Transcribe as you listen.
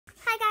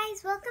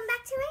guys, welcome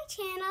back to my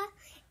channel.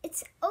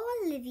 It's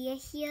Olivia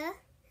here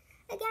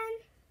again.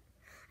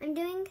 I'm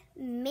doing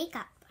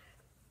makeup.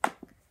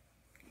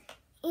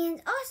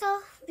 And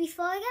also,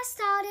 before I get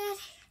started,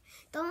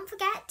 don't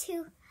forget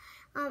to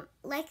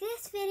like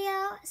this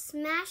video,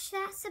 smash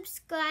that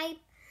subscribe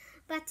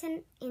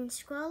button, and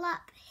scroll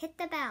up, hit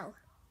the bell.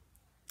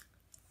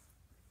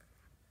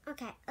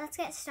 Okay, let's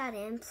get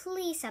started, and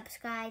please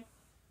subscribe.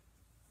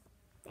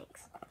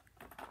 Thanks.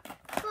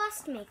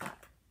 First,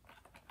 makeup.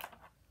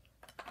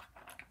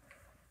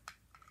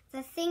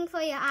 The thing for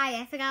your eye,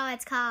 I forgot what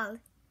it's called.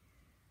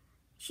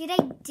 Should I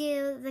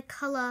do the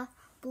color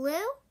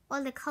blue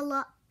or the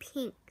color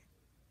pink?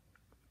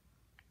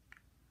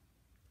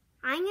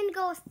 I'm gonna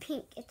go with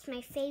pink. It's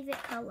my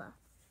favorite color.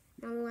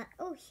 And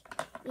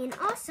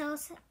also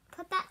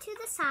put that to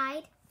the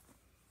side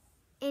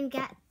and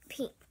get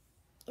pink.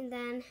 And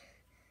then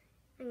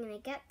I'm gonna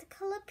get the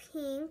color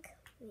pink.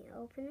 Let me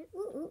open it.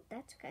 Ooh,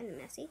 that's kind of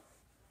messy.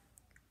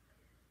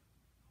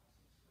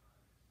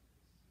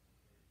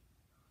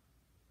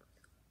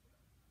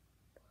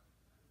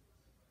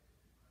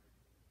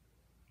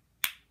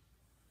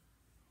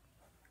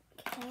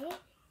 Okay,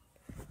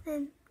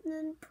 and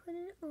then put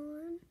it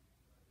on.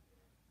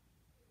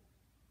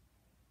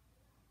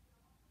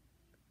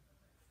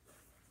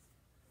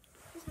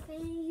 It's okay,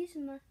 I'm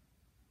using my.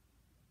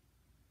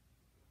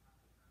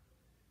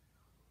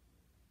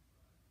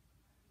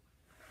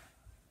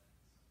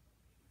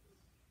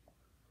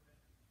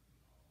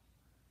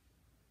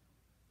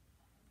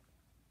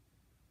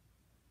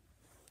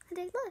 How do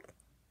they look?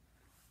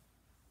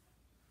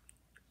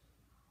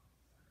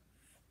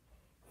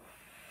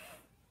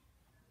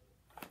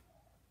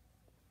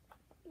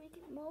 Make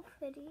it more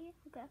pretty.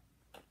 Okay.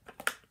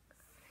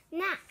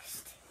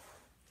 Next.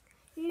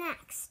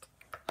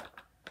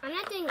 I'm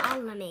not doing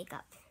all the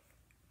makeup.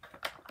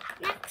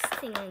 Next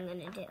thing I'm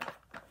gonna do.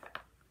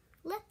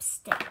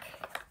 Lipstick.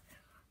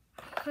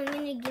 I'm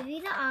gonna give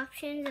you the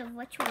options of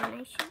which one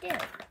I should do.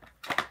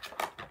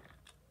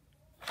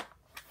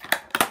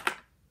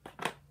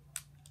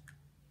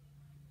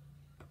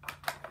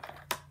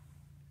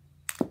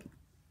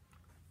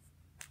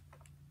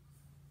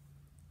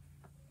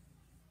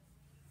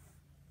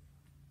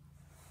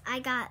 I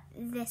got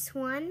this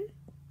one,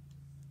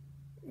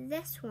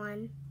 this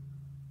one,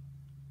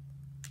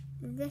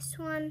 this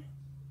one,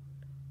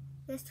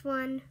 this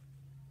one,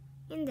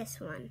 and this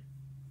one.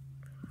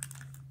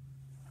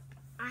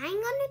 I'm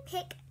gonna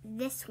pick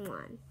this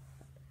one.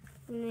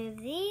 Move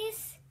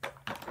these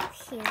up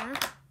here.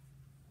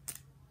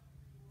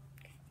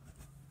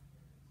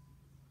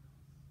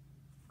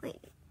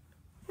 Wait.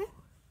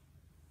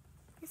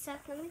 A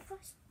sec, let me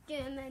first do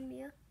my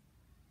mirror.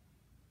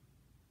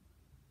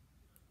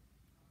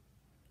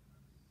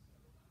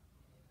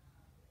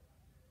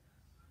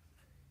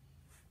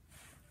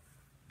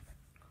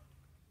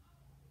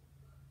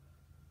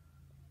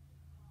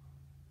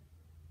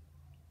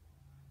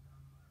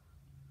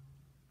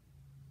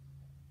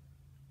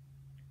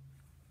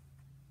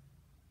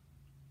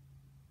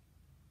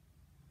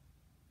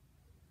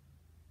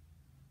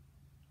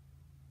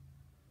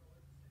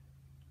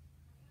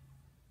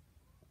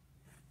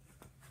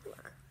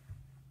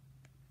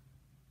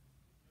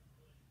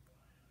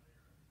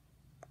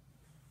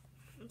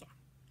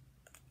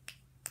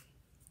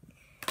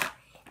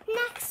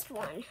 Next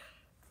one.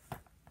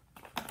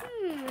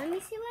 Let me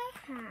see what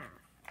I have.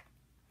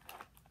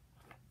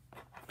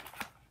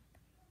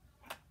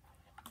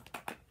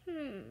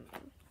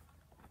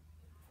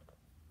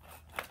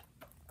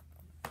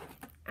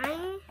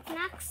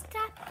 Next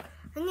up,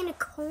 I'm gonna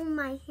comb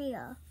my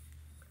hair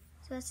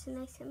so it's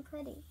nice and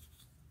pretty.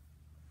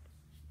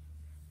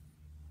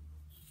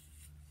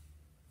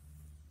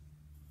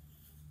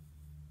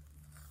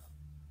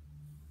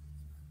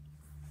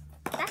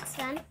 That's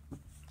done.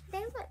 They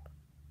look.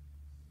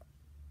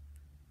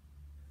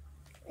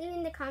 Leave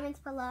in the comments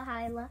below how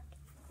I look.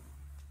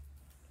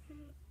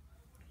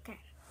 Okay.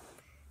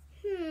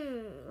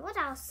 What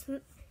else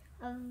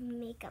of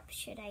makeup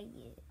should I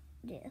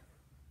do?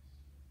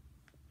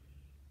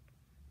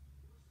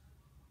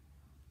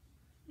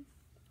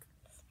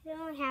 I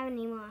don't have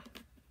any more.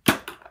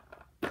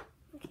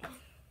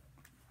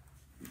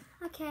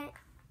 Okay.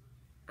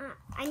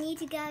 I need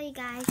to go, you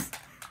guys.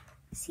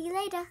 See you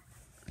later.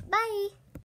 Bye.